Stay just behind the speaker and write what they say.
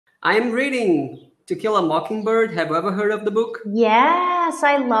I am reading To Kill a Mockingbird. Have you ever heard of the book? Yes,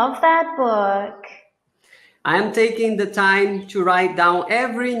 I love that book. I am taking the time to write down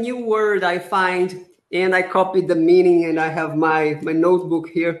every new word I find, and I copy the meaning, and I have my notebook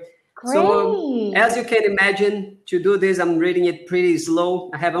here. Great. So as you can imagine, to do this, I'm reading it pretty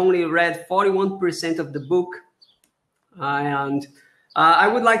slow. I have only read 41% of the book. And I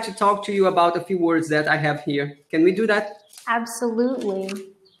would like to talk to you about a few words that I have here. Can we do that? Absolutely.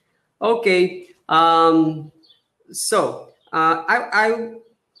 Okay. So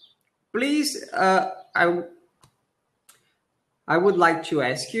please, I would like to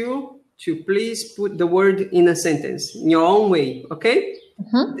ask you to please put the word in a sentence in your own way, okay?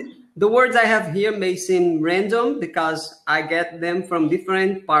 Mm-hmm. The words I have here may seem random because I get them from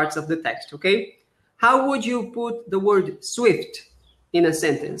different parts of the text, okay? How would you put the word swift in a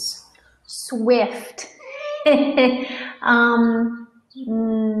sentence? Swift.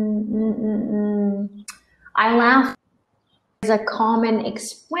 I laugh. There's a common,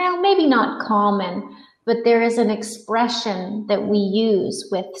 well, maybe not common, but there is an expression that we use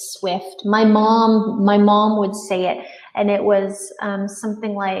with swift. My mom would say it, and it was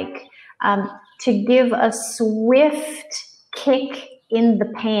something like to give a swift kick in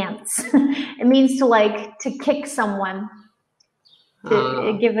the pants. It means to kick someone,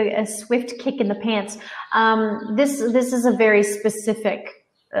 to give a swift kick in the pants. This is a very specific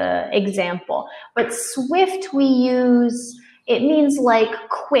example, but swift we use, it means like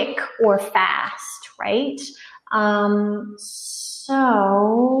quick or fast, right? So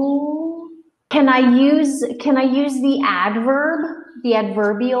can I use the adverb, the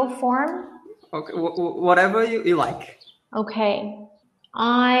adverbial form? Okay, whatever you like. Okay.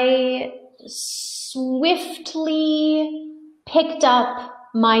 I swiftly picked up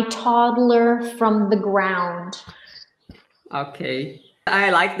my toddler from the ground. Okay.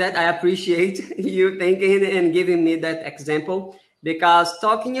 I like that. I appreciate you thinking and giving me that example, because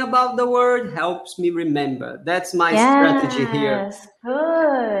talking about the word helps me remember. That's my strategy here.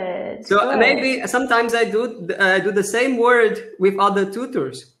 Good. So good. Maybe sometimes I do the same word with other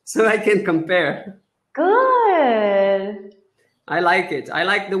tutors, so I can compare. Good. I like it. I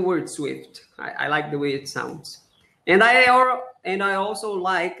like the word swift. I like the way it sounds. And I also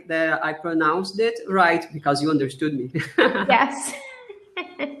like that I pronounced it right, because you understood me. Yes.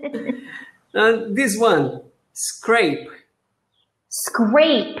 This one, scrape.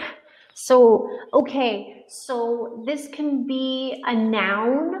 Scrape. So, okay. So this can be a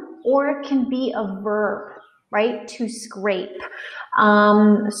noun or it can be a verb, right? To scrape.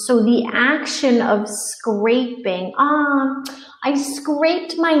 So the action of scraping, I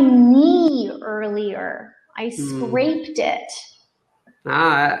scraped my knee earlier. I scraped it.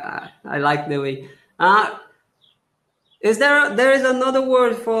 I like the way. There is another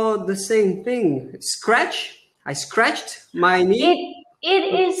word for the same thing? Scratch? I scratched my knee?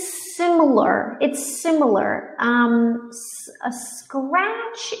 It is similar. It's similar. A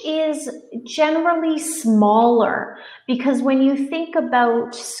scratch is generally smaller because when you think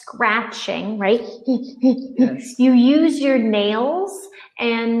about scratching, right? Yes. You use your nails,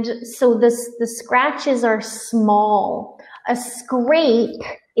 and so the scratches are small. A scrape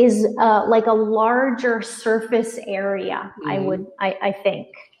is like a larger surface area. Mm-hmm. I think.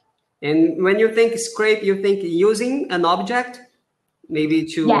 And when you think scrape, you think using an object, maybe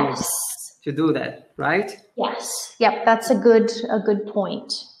to do that, right? Yes. Yep. That's a good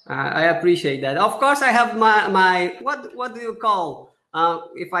point. I appreciate that. Of course, I have my what do you call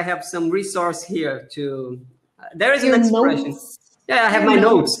if I have some resource here to? There is an expression. Notes. Yeah, I have my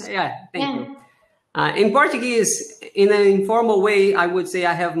notes. Yeah, thank you. In Portuguese, in an informal way, I would say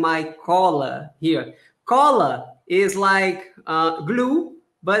I have my cola here. Cola is like glue,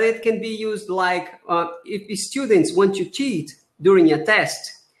 but it can be used like if students want to cheat during a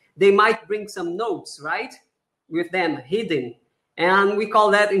test, they might bring some notes, right? With them hidden. And we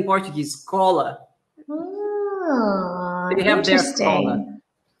call that in Portuguese cola. Oh, they have their cola.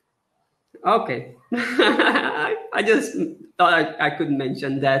 Okay. I just thought I could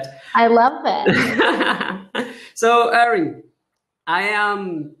mention that. I love it. So, Eryn, I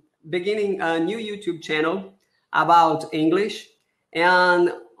am beginning a new YouTube channel about English.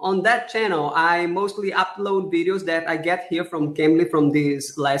 And on that channel, I mostly upload videos that I get here from Cambly from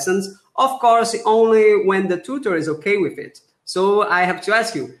these lessons. Of course, only when the tutor is okay with it. So I have to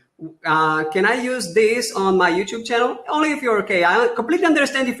ask you, can I use this on my YouTube channel? Only if you're okay. I completely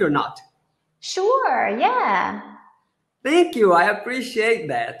understand if you're not. Sure, yeah. Thank you. I appreciate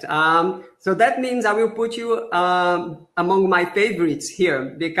that. So that means I will put you among my favorites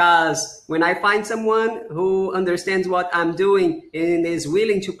here, because when I find someone who understands what I'm doing and is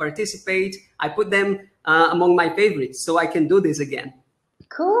willing to participate, I put them among my favorites so I can do this again.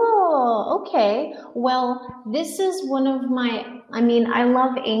 Cool. Okay. Well, this is one of my, I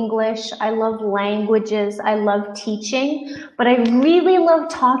love English. I love languages. I love teaching, but I really love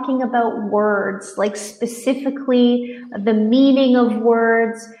talking about words, like specifically the meaning of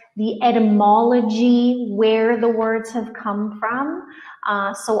words, the etymology, where the words have come from.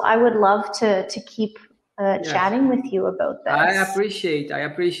 So I would love to keep chatting with you about this. I appreciate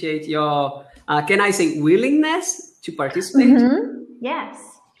your, can I say, willingness to participate? Mm-hmm. Yes.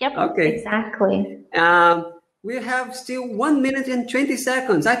 Yep. Okay. Exactly. We have still 1 minute and 20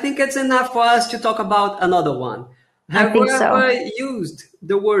 seconds. I think it's enough for us to talk about another one. Have you ever used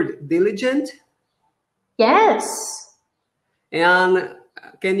the word diligent? Yes. And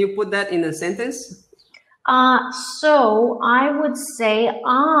can you put that in a sentence? So I would say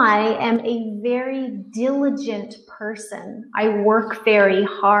I am a very diligent person. I work very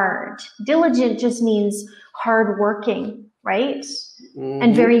hard. Diligent just means hardworking, right? Mm-hmm.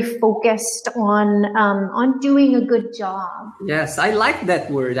 And very focused on doing a good job. Yes, I like that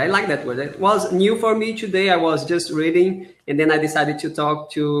word. It was new for me today. I was just reading, and then I decided to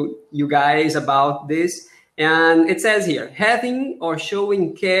talk to you guys about this. And it says here, having or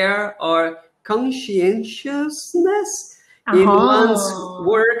showing care or conscientiousness in one's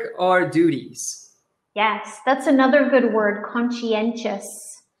work or duties. Yes, that's another good word, conscientious.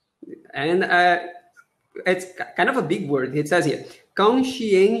 And it's kind of a big word. It says here,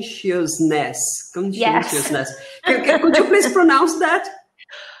 conscientiousness. Yes. Could you please pronounce that?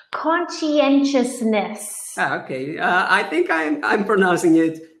 Conscientiousness. Okay. I think I'm pronouncing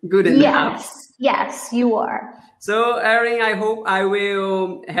it good enough. Yes, you are. So, Eryn, I hope I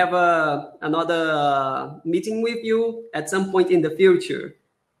will have another meeting with you at some point in the future.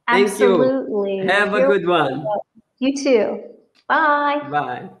 Thank Absolutely. you. Have a good one. You too. Bye.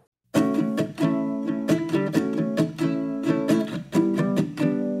 Bye.